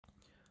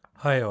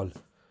Hi all.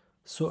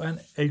 So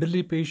an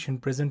elderly patient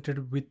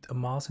presented with a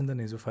mass in the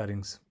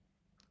nasopharynx.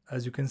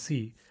 As you can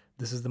see,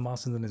 this is the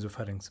mass in the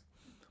nasopharynx.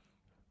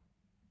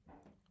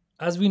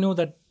 As we know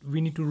that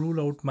we need to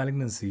rule out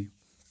malignancy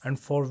and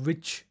for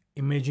which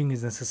imaging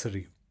is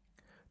necessary.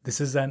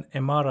 This is an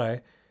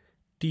MRI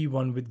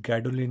T1 with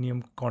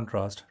gadolinium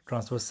contrast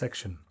transverse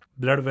section.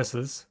 Blood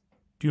vessels,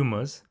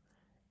 tumors,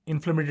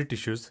 inflammatory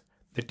tissues,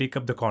 they take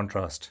up the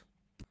contrast.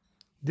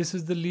 This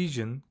is the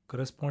lesion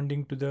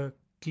corresponding to the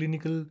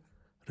clinical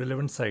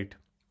relevant site.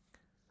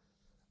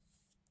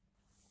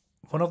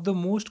 One of the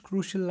most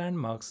crucial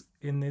landmarks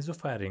in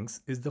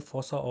nasopharynx is the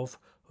Fossa of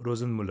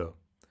Rosenmuller,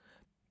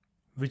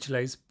 which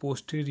lies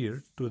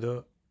posterior to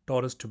the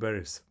torus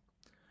tuberis.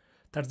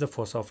 That's the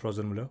Fossa of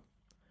Rosenmuller.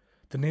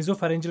 The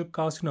nasopharyngeal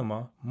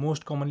carcinoma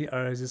most commonly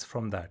arises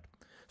from that.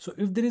 So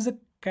if there is a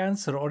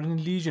cancer or any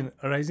lesion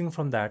arising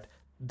from that,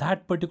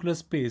 that particular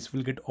space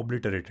will get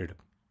obliterated.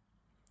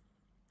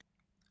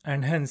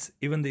 And hence,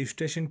 even the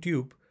eustachian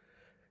tube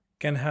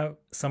can have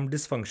some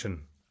dysfunction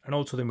and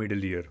also the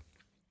middle ear.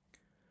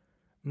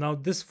 Now,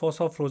 this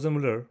Fossa of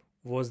Rosenmuller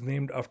was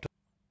named after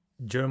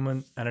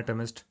German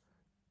anatomist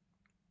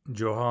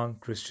Johann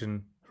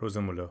Christian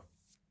Rosenmuller.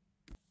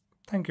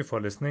 Thank you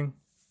for listening.